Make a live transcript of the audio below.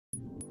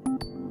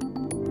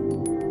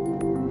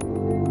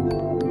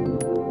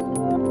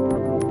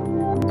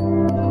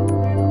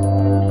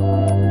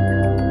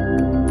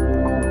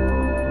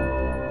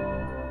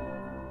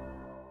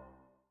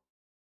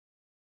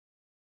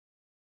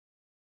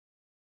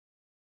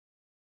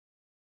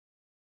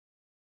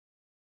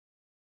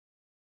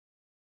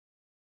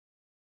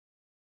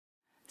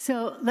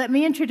So let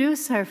me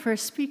introduce our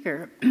first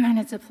speaker, and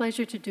it's a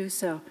pleasure to do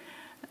so.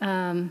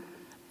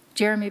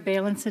 Jeremy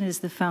Bailenson is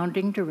the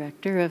founding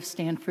director of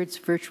Stanford's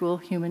Virtual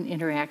Human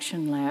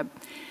Interaction Lab.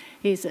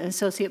 He's an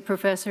associate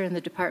professor in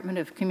the Department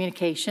of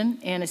Communication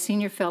and a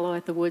senior fellow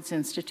at the Woods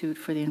Institute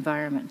for the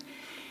Environment.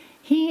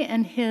 He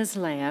and his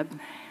lab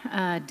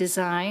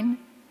design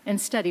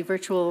and study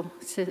virtual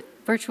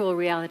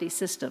reality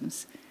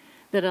systems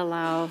that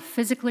allow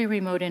physically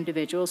remote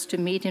individuals to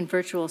meet in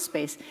virtual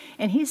space.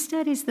 And he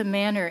studies the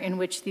manner in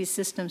which these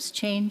systems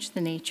change the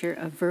nature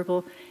of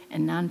verbal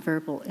and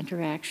nonverbal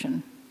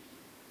interaction.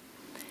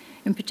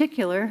 In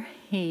particular,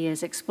 he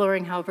is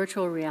exploring how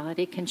virtual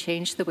reality can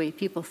change the way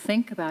people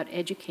think about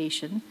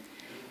education,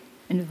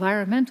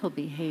 environmental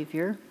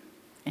behavior,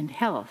 and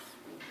health.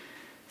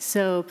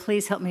 So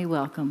please help me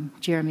welcome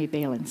Jeremy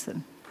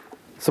Bailenson.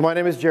 So my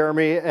name is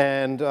Jeremy,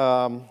 and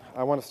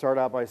I want to start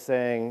out by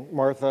saying,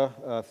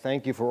 Martha,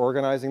 thank you for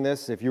organizing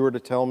this. If you were to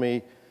tell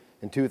me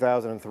in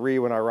 2003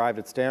 when I arrived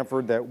at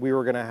Stanford that we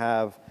were going to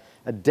have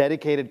a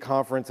dedicated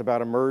conference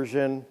about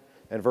immersion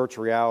and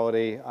virtual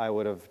reality, I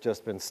would have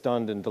just been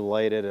stunned and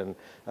delighted, and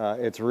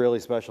it's really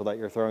special that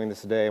you're throwing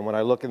this today. And when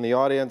I look in the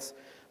audience,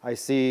 I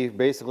see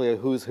basically a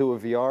who's who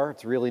of VR.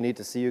 It's really neat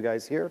to see you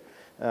guys here,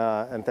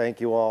 and thank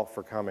you all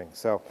for coming.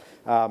 So.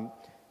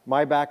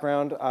 My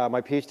background,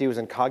 my PhD was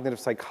in cognitive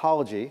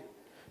psychology,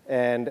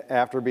 and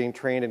after being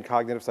trained in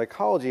cognitive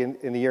psychology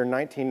in the year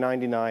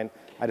 1999,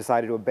 I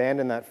decided to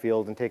abandon that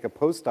field and take a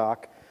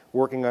postdoc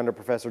working under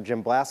Professor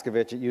Jim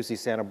Blaskovich at UC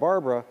Santa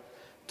Barbara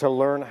to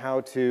learn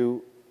how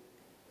to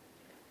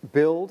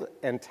build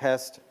and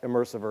test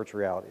immersive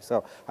virtual reality.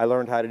 So I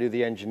learned how to do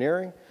the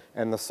engineering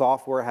and the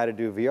software, how to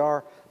do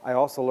VR. I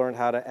also learned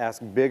how to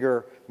ask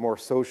bigger, more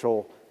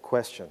social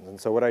questions. And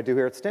so what I do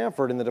here at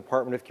Stanford in the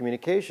Department of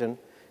Communication,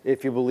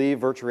 if you believe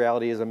virtual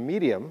reality is a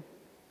medium,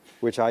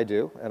 which I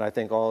do, and I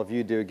think all of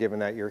you do given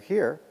that you're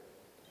here,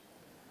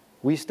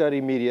 we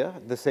study media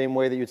the same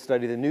way that you'd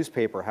study the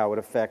newspaper, how it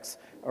affects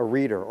a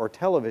reader, or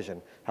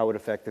television, how it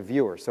affects the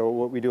viewer. So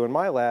what we do in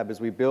my lab is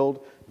we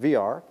build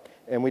VR,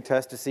 and we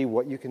test to see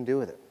what you can do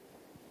with it.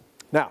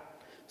 Now,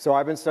 so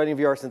I've been studying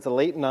VR since the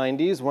late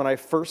 90s. When I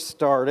first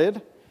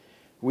started,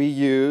 we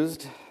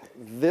used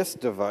this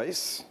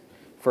device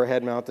for a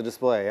head-mounted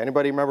display.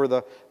 Anybody remember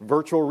the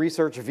Virtual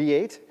Research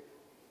V8?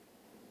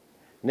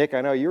 Nick,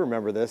 I know you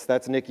remember this.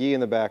 That's Nick Yee in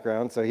the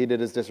background. So he did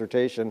his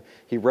dissertation.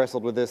 He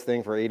wrestled with this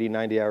thing for 80,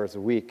 90 hours a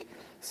week.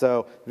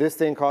 So this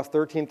thing cost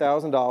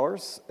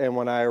 $13,000. And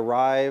when I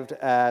arrived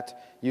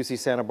at UC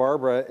Santa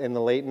Barbara in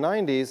the late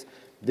 90s,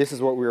 this is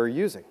what we were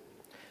using.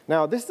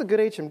 Now, this is a good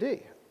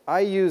HMD. I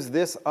used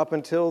this up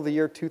until the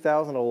year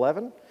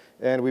 2011.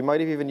 And we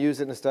might have even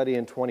used it in a study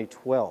in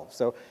 2012.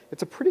 So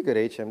it's a pretty good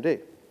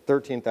HMD,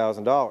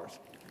 $13,000.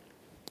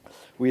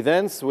 We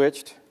then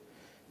switched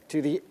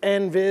to the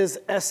NVIS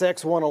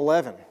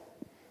SX111.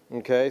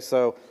 Okay,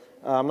 so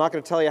I'm not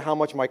going to tell you how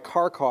much my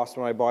car cost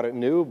when I bought it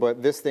new,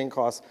 but this thing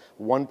cost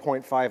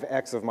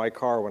 1.5x of my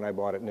car when I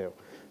bought it new.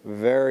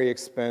 Very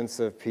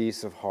expensive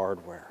piece of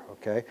hardware,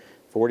 okay?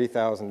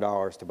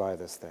 $40,000 to buy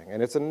this thing.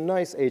 And it's a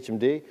nice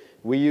HMD.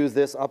 We used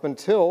this up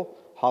until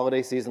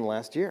holiday season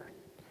last year.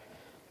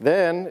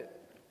 Then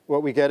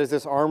what we get is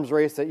this arms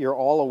race that you're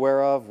all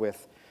aware of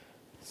with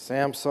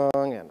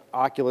Samsung and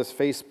Oculus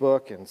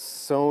Facebook and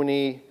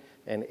Sony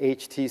and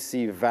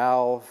HTC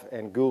Valve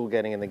and Google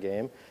getting in the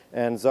game.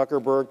 And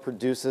Zuckerberg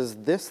produces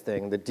this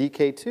thing, the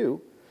DK2,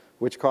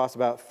 which costs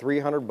about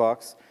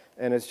 $300,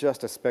 and it's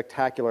just a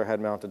spectacular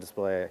head-mounted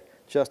display.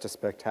 Just a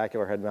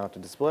spectacular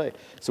head-mounted display.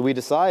 So we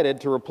decided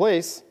to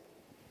replace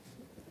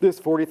this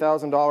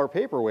 $40,000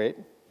 paperweight,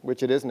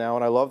 which it is now,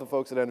 and I love the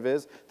folks at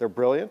NVIS. They're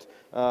brilliant,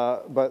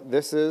 but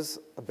this is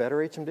a better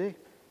HMD. It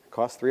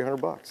costs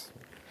 $300.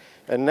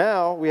 And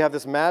now we have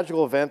this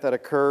magical event that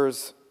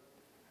occurs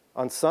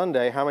on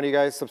Sunday. How many of you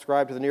guys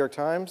subscribe to the New York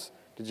Times?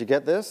 Did you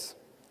get this?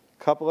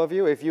 A couple of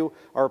you. If you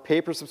are a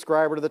paper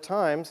subscriber to the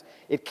Times,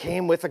 it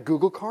came with a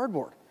Google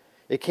Cardboard.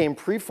 It came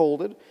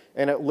pre-folded,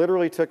 and it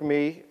literally took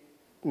me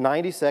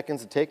 90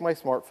 seconds to take my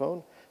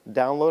smartphone,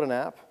 download an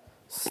app,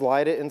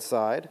 slide it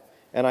inside,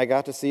 and I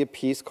got to see a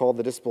piece called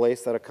The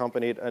Displaced that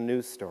accompanied a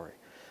news story.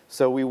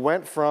 So we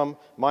went from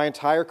my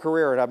entire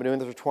career, and I've been doing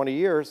this for 20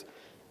 years,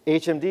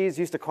 HMDs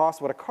used to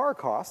cost what a car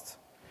costs.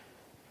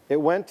 It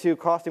went to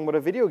costing what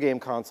a video game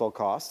console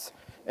costs.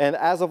 And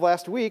as of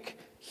last week,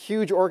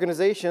 huge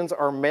organizations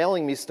are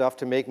mailing me stuff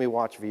to make me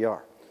watch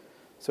VR.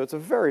 So it's a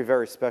very,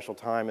 very special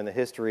time in the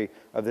history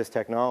of this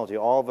technology.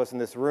 All of us in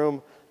this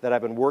room that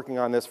have been working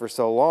on this for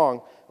so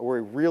long,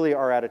 we really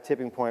are at a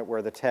tipping point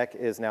where the tech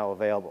is now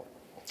available.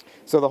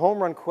 So the home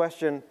run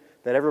question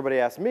that everybody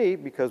asks me,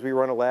 because we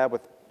run a lab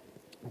with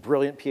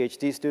brilliant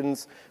PhD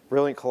students,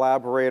 brilliant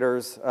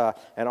collaborators,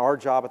 and our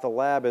job at the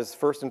lab is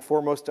first and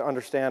foremost to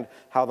understand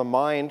how the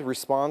mind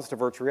responds to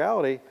virtual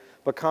reality,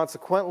 but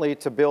consequently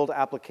to build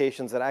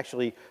applications that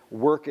actually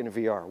work in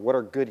VR. What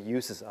are good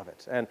uses of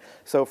it? And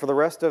so for the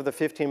rest of the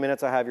 15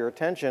 minutes I have your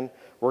attention,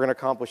 we're going to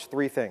accomplish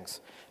three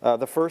things.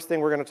 The first thing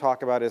we're going to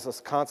talk about is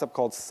this concept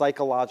called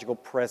psychological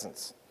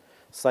presence.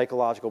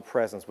 psychological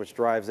presence, which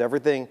drives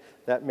everything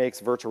that makes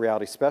virtual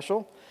reality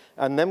special.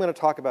 And then I'm going to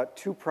talk about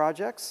two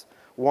projects.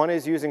 One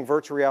is using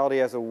virtual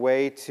reality as a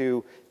way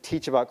to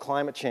teach about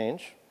climate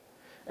change.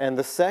 And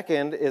the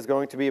second is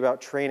going to be about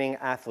training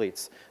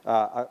athletes,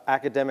 an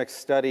academic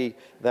study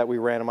that we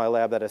ran in my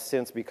lab that has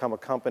since become a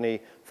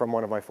company from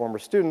one of my former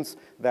students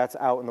that's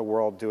out in the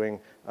world doing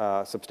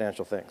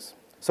substantial things.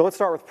 So let's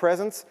start with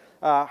presence.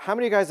 How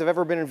many of you guys have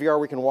ever been in VR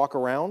where you can walk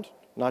around,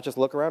 not just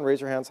look around?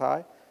 Raise your hands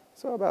high.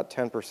 So about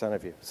 10%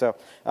 of you. So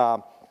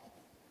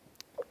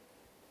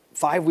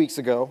 5 weeks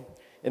ago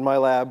in my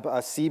lab,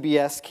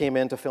 CBS came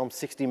in to film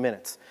 60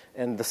 Minutes.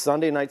 And the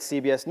Sunday night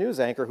CBS News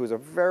anchor, who's a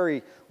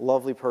very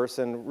lovely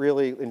person,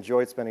 really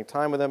enjoyed spending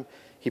time with him,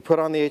 he put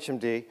on the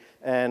HMD.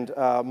 And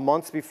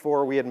months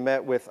before, we had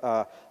met with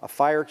a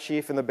fire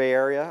chief in the Bay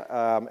Area.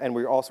 And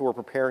we also were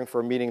preparing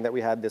for a meeting that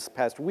we had this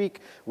past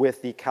week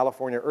with the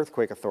California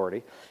Earthquake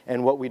Authority.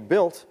 And what we'd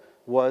built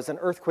was an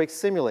earthquake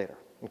simulator.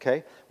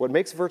 Okay? What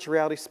makes virtual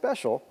reality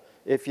special,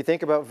 if you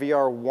think about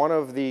VR, one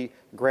of the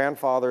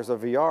grandfathers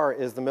of VR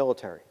is the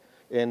military.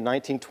 In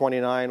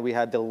 1929, we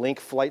had the Link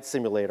flight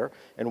simulator.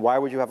 And why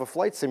would you have a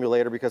flight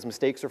simulator? Because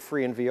mistakes are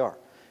free in VR.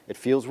 It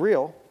feels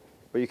real,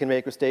 but you can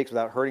make mistakes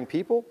without hurting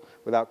people,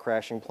 without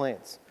crashing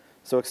planes.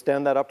 So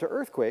extend that up to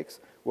earthquakes.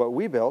 What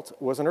we built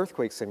was an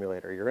earthquake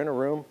simulator. You're in a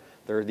room,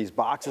 there are these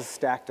boxes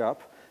stacked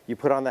up. You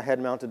put on the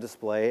head-mounted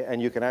display,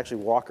 and you can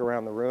actually walk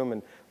around the room.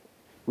 And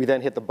we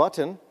then hit the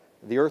button.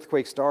 The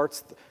earthquake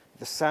starts.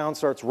 The sound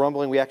starts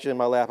rumbling. We actually, in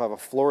my lab, have a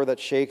floor that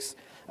shakes.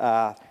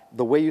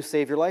 The way you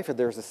save your life is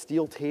there's a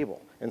steel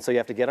table. And so you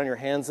have to get on your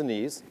hands and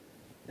knees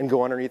and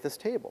go underneath this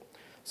table.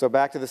 So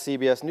back to the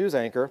CBS News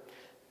anchor,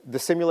 the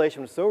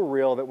simulation was so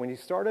real that when he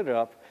started it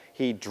up,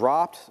 he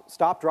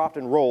stopped, dropped,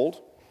 and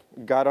rolled,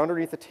 got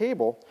underneath the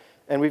table,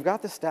 and we've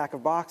got this stack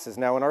of boxes.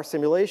 Now in our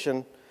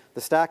simulation,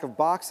 the stack of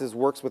boxes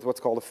works with what's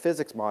called a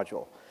physics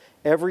module.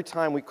 Every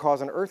time we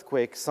cause an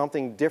earthquake,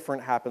 something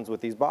different happens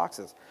with these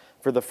boxes.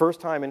 For the first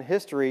time in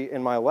history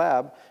in my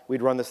lab,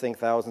 we'd run this thing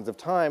thousands of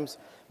times.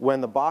 When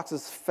the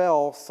boxes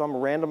fell, some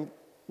random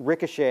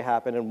ricochet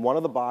happened, and one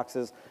of the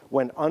boxes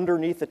went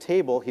underneath the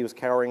table. He was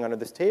cowering under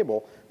this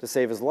table to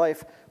save his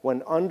life,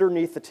 went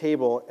underneath the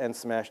table and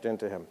smashed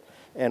into him.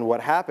 And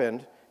what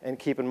happened, and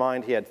keep in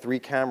mind, he had 3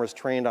 cameras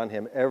trained on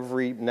him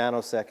every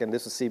nanosecond.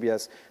 This is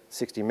CBS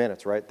 60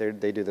 Minutes, right?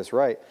 They do this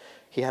right.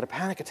 He had a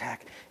panic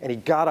attack, and he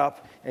got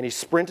up, and he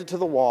sprinted to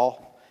the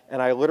wall,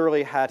 and I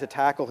literally had to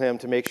tackle him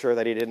to make sure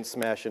that he didn't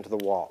smash into the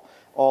wall.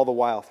 All the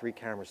while, 3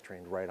 cameras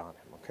trained right on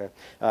him,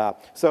 okay?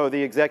 So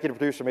the executive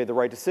producer made the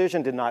right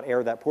decision, did not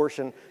air that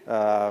portion.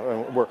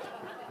 But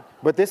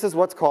this is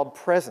what's called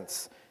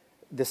presence.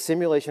 The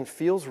simulation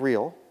feels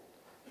real.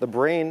 The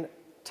brain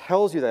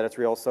tells you that it's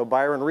real. So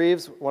Byron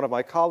Reeves, one of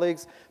my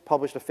colleagues,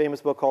 published a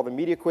famous book called The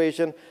Media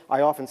Equation. I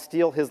often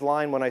steal his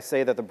line when I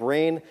say that the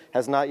brain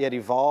has not yet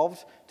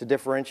evolved to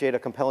differentiate a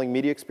compelling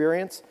media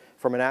experience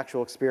from an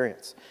actual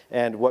experience.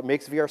 And what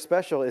makes VR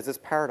special is this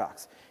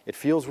paradox. It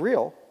feels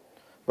real,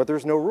 but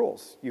there's no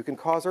rules. You can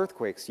cause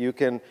earthquakes. You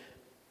can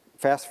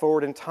fast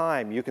forward in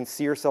time. You can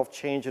see yourself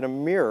change in a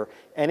mirror.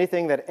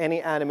 Anything that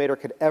any animator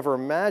could ever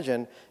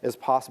imagine is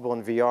possible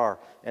in VR.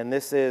 And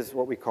this is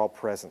what we call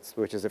presence,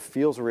 which is it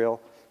feels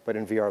real, but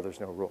in VR there's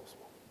no rules.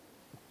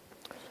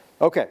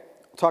 Okay,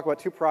 we'll talk about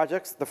 2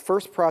 projects. The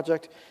first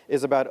project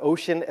is about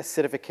ocean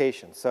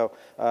acidification. So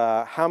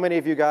how many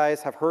of you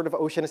guys have heard of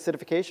ocean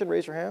acidification?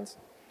 Raise your hands.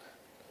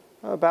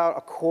 About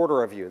a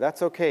quarter of you.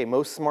 That's okay.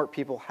 Most smart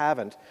people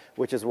haven't,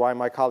 which is why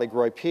my colleague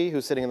Roy P.,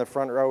 who's sitting in the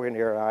front row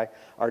here, and I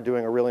are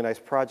doing a really nice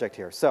project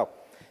here. So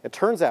it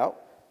turns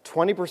out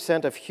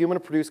 20% of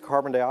human-produced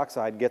carbon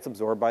dioxide gets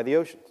absorbed by the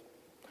oceans.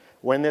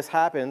 When this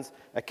happens,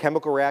 a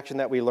chemical reaction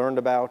that we learned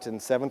about in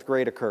 7th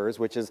grade occurs,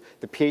 which is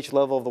the pH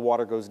level of the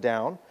water goes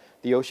down,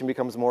 the ocean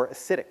becomes more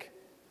acidic.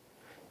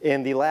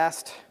 In the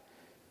last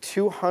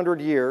 200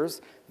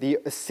 years, the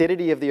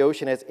acidity of the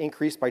ocean has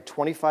increased by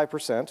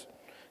 25%,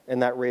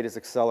 and that rate is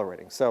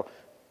accelerating. So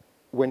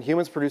when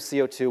humans produce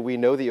CO2, we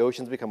know the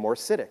oceans become more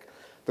acidic.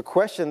 The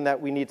question that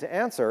we need to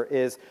answer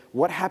is,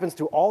 what happens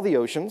to all the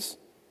oceans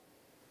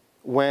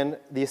when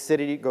the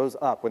acidity goes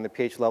up, when the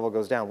pH level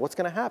goes down? What's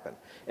going to happen?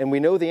 And we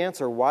know the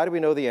answer. Why do we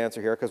know the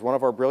answer here? Because one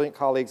of our brilliant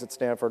colleagues at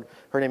Stanford,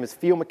 her name is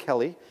Phil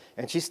McKelly,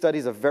 and she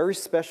studies a very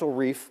special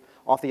reef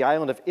off the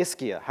island of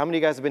Ischia. How many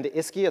of you guys have been to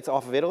Ischia? It's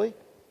off of Italy.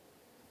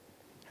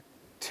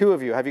 2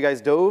 of you. Have you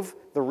guys dove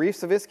the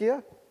reefs of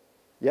Ischia?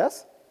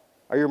 Yes?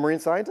 Are you a marine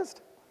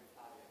scientist?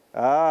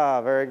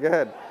 Ah, very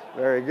good.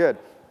 Very good.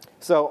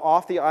 So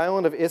off the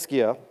island of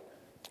Ischia,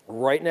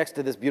 right next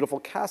to this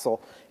beautiful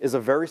castle, is a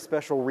very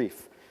special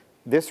reef.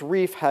 This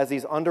reef has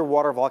these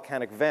underwater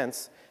volcanic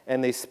vents,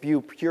 and they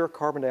spew pure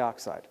carbon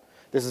dioxide.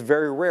 This is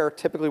very rare.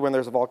 Typically, when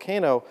there's a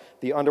volcano,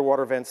 the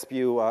underwater vents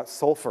spew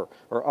sulfur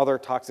or other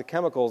toxic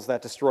chemicals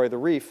that destroy the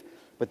reef,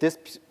 but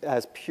this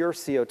has pure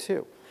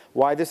CO2.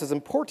 Why this is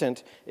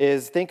important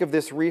is think of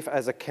this reef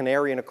as a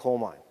canary in a coal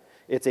mine.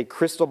 It's a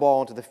crystal ball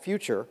into the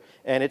future,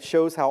 and it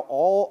shows how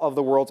all of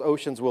the world's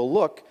oceans will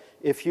look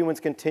if humans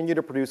continue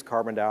to produce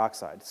carbon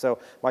dioxide. So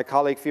my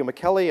colleague Fia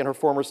McKelly and her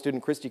former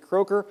student Christy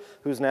Croker,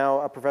 who's now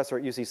a professor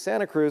at UC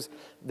Santa Cruz,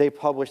 they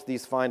published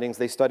these findings.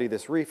 They study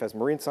this reef as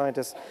marine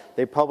scientists.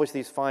 They published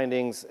these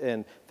findings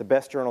in the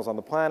best journals on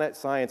the planet,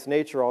 Science,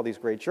 Nature, all these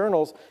great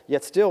journals,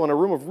 yet still in a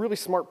room of really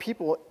smart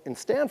people in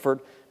Stanford,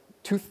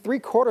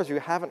 3/4 of you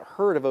haven't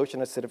heard of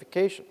ocean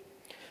acidification.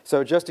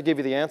 So just to give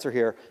you the answer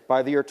here,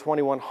 by the year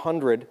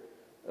 2100,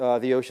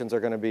 the oceans are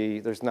going to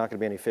be, there's not going to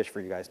be any fish for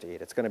you guys to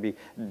eat. It's going to be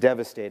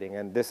devastating,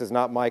 and this is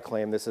not my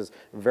claim. This is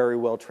very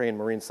well-trained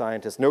marine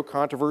scientists. No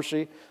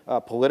controversy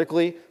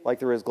politically like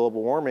there is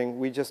global warming.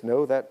 We just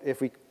know that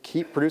if we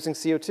keep producing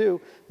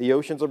CO2, the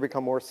oceans will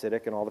become more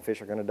acidic and all the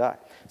fish are going to die.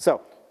 So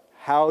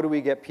how do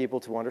we get people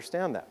to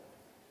understand that?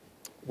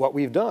 What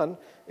we've done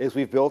is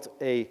we've built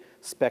a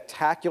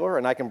spectacular,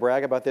 and I can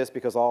brag about this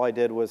because all I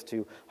did was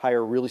to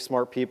hire really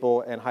smart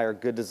people and hire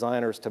good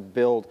designers to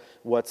build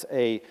what's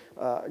a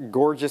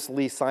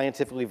gorgeously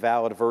scientifically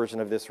valid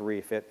version of this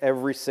reef.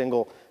 Every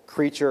single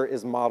creature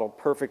is modeled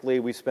perfectly.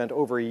 We spent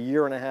over a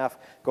year and a half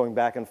going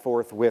back and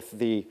forth with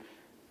the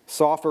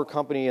software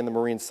company and the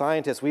marine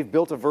scientists. We've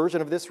built a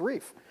version of this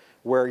reef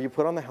where you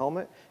put on the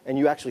helmet and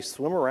you actually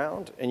swim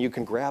around and you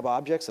can grab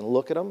objects and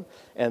look at them.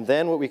 And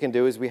then what we can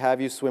do is we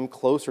have you swim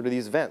closer to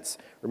these vents.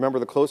 Remember,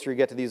 the closer you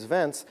get to these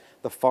vents,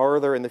 the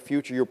farther in the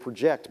future you'll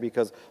project,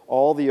 because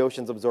all the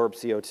oceans absorb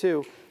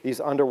CO2.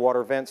 These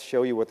underwater vents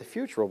show you what the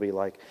future will be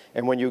like.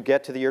 And when you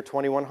get to the year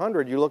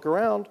 2100, you look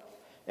around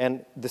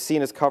and the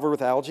scene is covered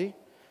with algae.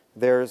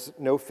 There's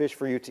no fish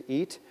for you to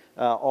eat.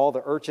 All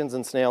the urchins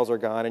and snails are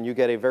gone, and you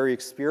get a very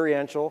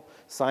experiential,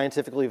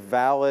 scientifically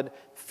valid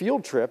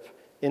field trip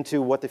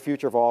into what the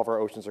future of all of our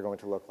oceans are going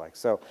to look like.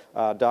 So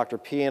Dr.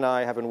 P and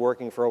I have been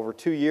working for over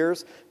 2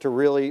 years to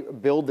really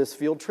build this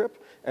field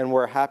trip, and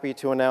we're happy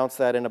to announce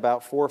that in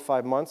about 4 or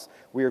 5 months,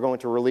 we are going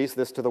to release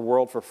this to the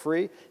world for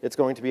free. It's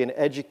going to be an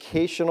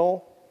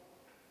educational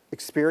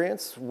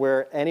experience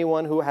where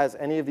anyone who has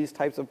any of these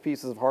types of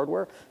pieces of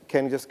hardware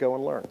can just go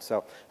and learn.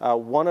 So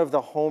one of the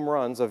home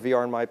runs of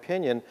VR, in my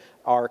opinion,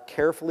 are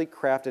carefully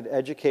crafted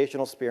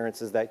educational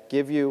experiences that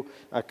give you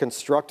a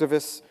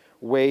constructivist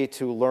way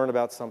to learn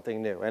about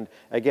something new. And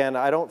again,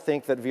 I don't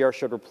think that VR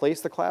should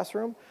replace the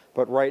classroom,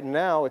 but right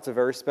now it's a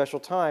very special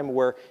time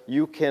where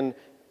you can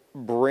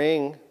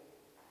bring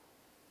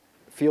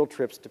field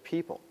trips to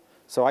people.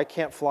 So I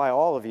can't fly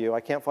all of you,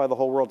 I can't fly the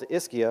whole world to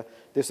Ischia.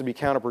 This would be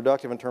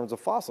counterproductive in terms of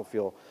fossil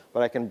fuel,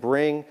 but I can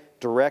bring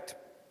direct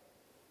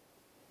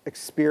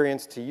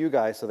experience to you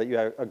guys so that you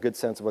have a good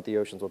sense of what the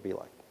oceans will be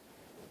like.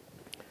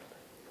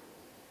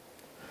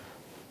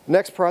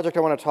 Next project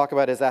I want to talk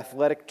about is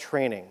athletic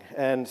training.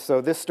 And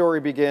so this story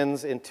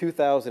begins in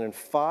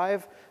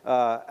 2005.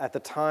 At the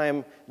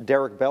time,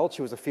 Derek Belch,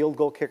 who was a field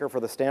goal kicker for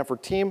the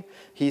Stanford team,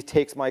 he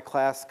takes my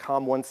class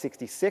COM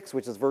 166,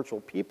 which is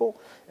virtual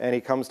people, and he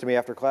comes to me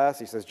after class.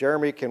 He says,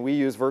 Jeremy, can we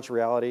use virtual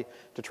reality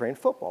to train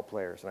football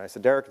players? And I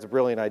said, Derek, it's a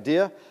brilliant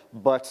idea,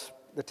 but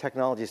the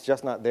technology is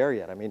just not there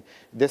yet. I mean,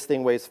 this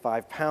thing weighs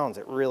 5 pounds.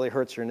 It really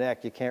hurts your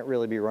neck. You can't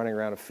really be running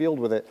around a field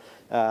with it.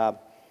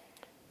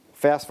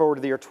 Fast forward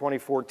to the year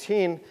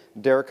 2014,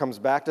 Derek comes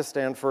back to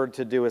Stanford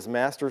to do his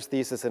master's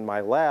thesis in my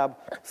lab.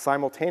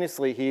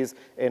 Simultaneously, he's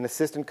an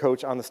assistant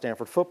coach on the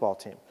Stanford football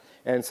team.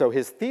 And so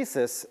his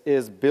thesis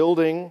is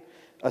building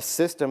a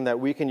system that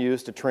we can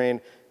use to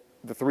train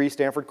the 3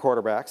 Stanford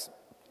quarterbacks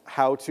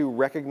how to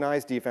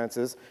recognize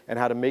defenses and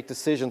how to make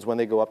decisions when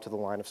they go up to the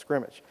line of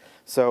scrimmage.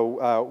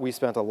 So we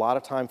spent a lot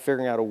of time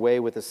figuring out a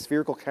way with a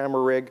spherical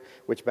camera rig,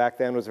 which back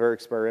then was very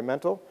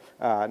experimental.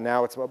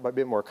 Now it's a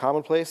bit more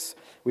commonplace.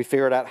 We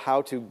figured out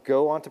how to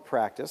go onto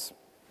practice,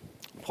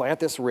 plant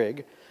this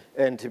rig,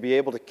 and to be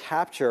able to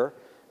capture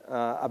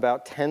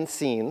about 10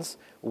 scenes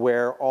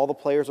where all the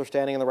players are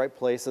standing in the right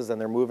places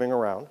and they're moving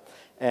around.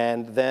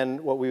 And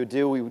then what we would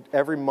do,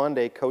 every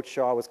Monday, Coach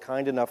Shaw was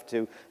kind enough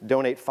to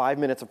donate 5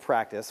 minutes of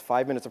practice.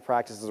 5 minutes of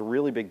practice is a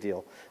really big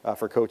deal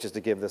for coaches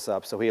to give this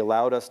up. So he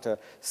allowed us to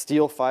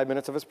steal 5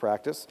 minutes of his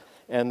practice.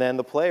 And then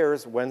the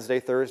players, Wednesday,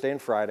 Thursday, and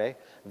Friday,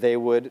 they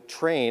would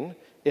train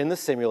in the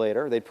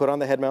simulator. They'd put on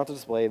the head-mounted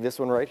display, this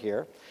one right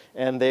here,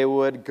 and they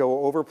would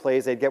go over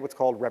plays. They'd get what's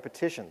called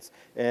repetitions.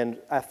 In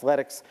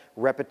athletics,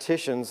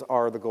 repetitions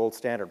are the gold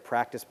standard.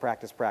 Practice,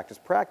 practice, practice,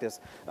 practice.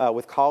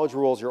 With college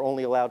rules, you're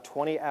only allowed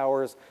 20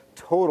 hours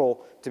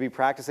total to be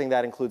practicing.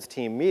 That includes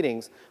team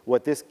meetings.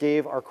 What this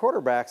gave our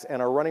quarterbacks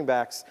and our running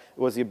backs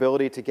was the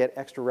ability to get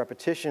extra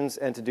repetitions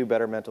and to do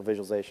better mental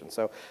visualization.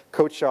 So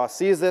Coach Shaw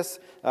sees this,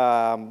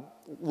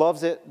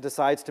 loves it,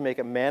 decides to make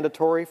it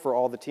mandatory for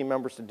all the team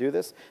members to do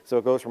this. So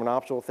it goes from an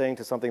optional thing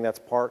to something that's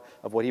part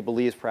of what he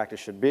believes practice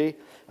should be.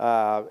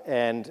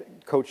 And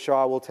Coach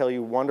Shaw will tell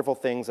you wonderful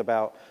things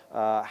about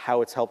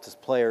how it's helped his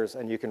players,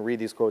 and you can read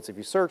these quotes if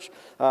you search.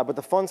 But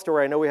the fun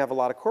story, I know we have a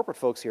lot of corporate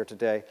folks here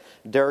today.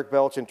 Derek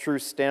Belch, in true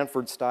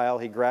Stanford style,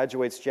 he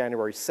graduates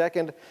January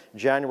 2nd.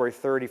 January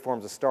 3rd, he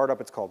forms a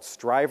startup. It's called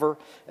Striver.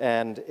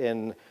 And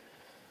in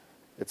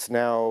It's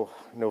now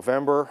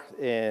November.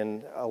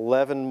 In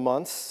 11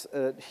 months,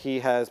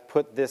 he has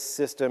put this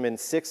system in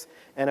 6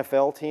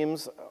 NFL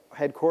teams'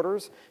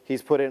 headquarters.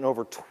 He's put it in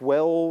over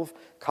 12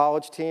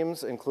 college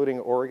teams, including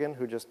Oregon,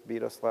 who just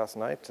beat us last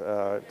night,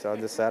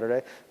 this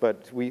Saturday.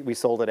 But we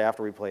sold it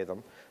after we played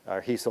them.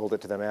 He sold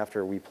it to them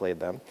after we played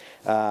them.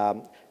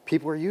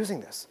 People are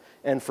using this.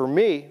 And for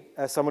me,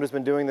 as someone who's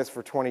been doing this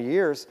for 20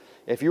 years,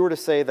 if you were to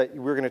say that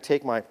we're going to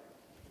take my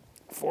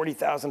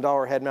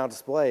 $40,000 head-mount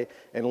display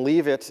and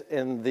leave it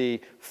in the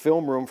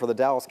film room for the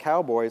Dallas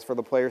Cowboys for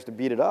the players to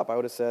beat it up, I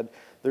would have said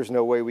there's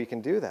no way we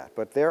can do that.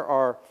 But there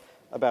are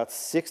about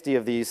 60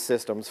 of these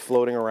systems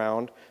floating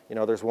around. You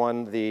know, there's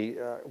one, the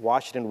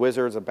Washington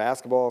Wizards, a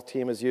basketball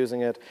team is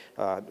using it.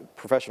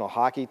 Professional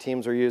hockey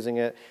teams are using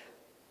it.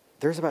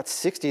 There's about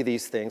 60 of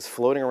these things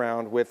floating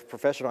around with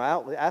professional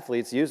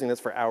athletes using this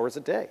for hours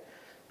a day.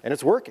 And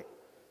it's working.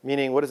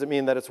 Meaning, what does it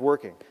mean that it's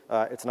working?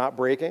 It's not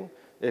breaking.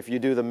 If you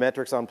do the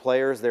metrics on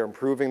players, they're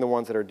improving the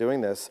ones that are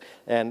doing this.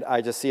 And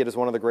I just see it as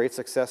one of the great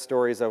success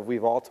stories of,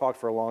 we've all talked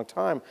for a long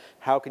time,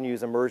 how can you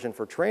use immersion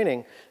for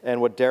training? And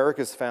what Derek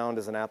has found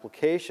is an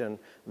application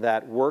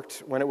that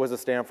worked when it was a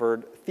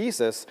Stanford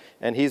thesis,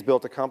 and he's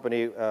built a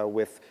company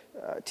with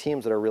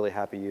teams that are really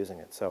happy using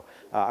it. So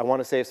I want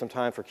to save some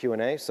time for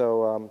Q&A,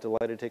 so I'm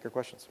delighted to take your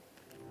questions.